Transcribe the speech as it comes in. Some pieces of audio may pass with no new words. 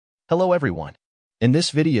Hello everyone. In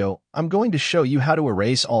this video, I'm going to show you how to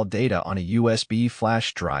erase all data on a USB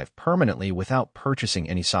flash drive permanently without purchasing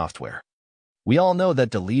any software. We all know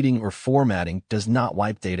that deleting or formatting does not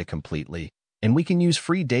wipe data completely, and we can use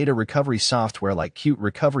free data recovery software like Qt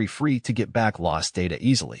Recovery Free to get back lost data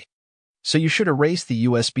easily. So you should erase the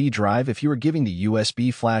USB drive if you are giving the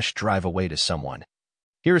USB flash drive away to someone.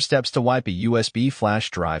 Here are steps to wipe a USB flash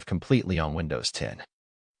drive completely on Windows 10.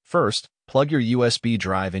 First, plug your USB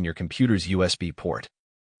drive in your computer's USB port.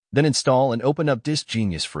 Then install and open up Disk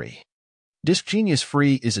Genius Free. Disk Genius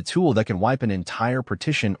Free is a tool that can wipe an entire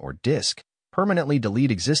partition or disk, permanently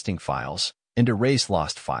delete existing files, and erase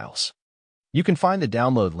lost files. You can find the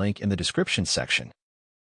download link in the description section.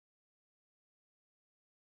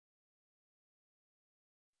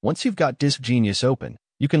 Once you've got Disk Genius open,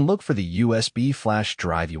 you can look for the USB flash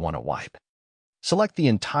drive you want to wipe. Select the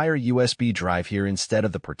entire USB drive here instead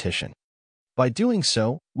of the partition. By doing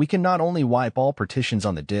so, we can not only wipe all partitions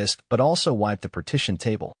on the disk, but also wipe the partition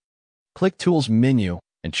table. Click Tools menu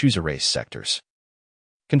and choose Erase Sectors.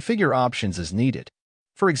 Configure options as needed.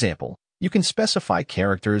 For example, you can specify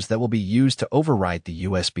characters that will be used to overwrite the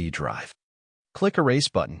USB drive. Click Erase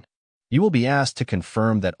button. You will be asked to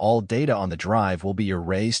confirm that all data on the drive will be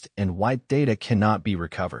erased and wiped data cannot be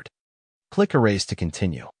recovered. Click Erase to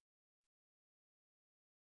continue.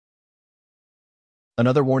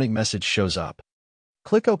 Another warning message shows up.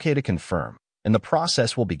 Click OK to confirm, and the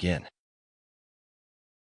process will begin.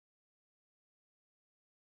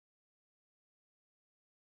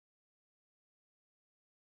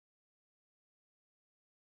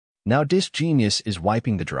 Now Disk Genius is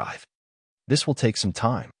wiping the drive. This will take some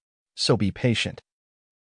time, so be patient.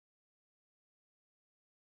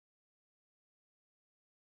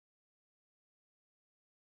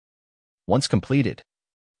 Once completed,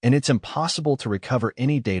 and it's impossible to recover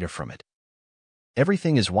any data from it.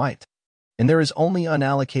 Everything is wiped, and there is only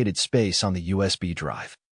unallocated space on the USB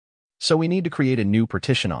drive. So we need to create a new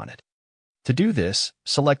partition on it. To do this,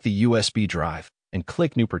 select the USB drive and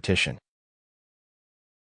click New Partition.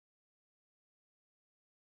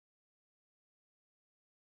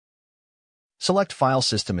 Select File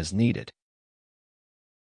System as needed.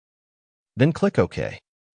 Then click OK.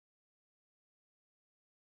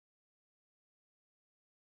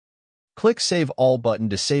 Click Save All button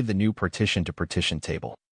to save the new partition to partition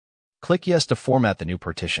table. Click Yes to format the new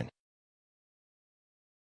partition.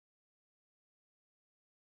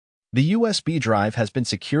 The USB drive has been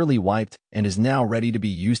securely wiped and is now ready to be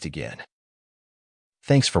used again.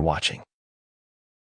 Thanks for watching.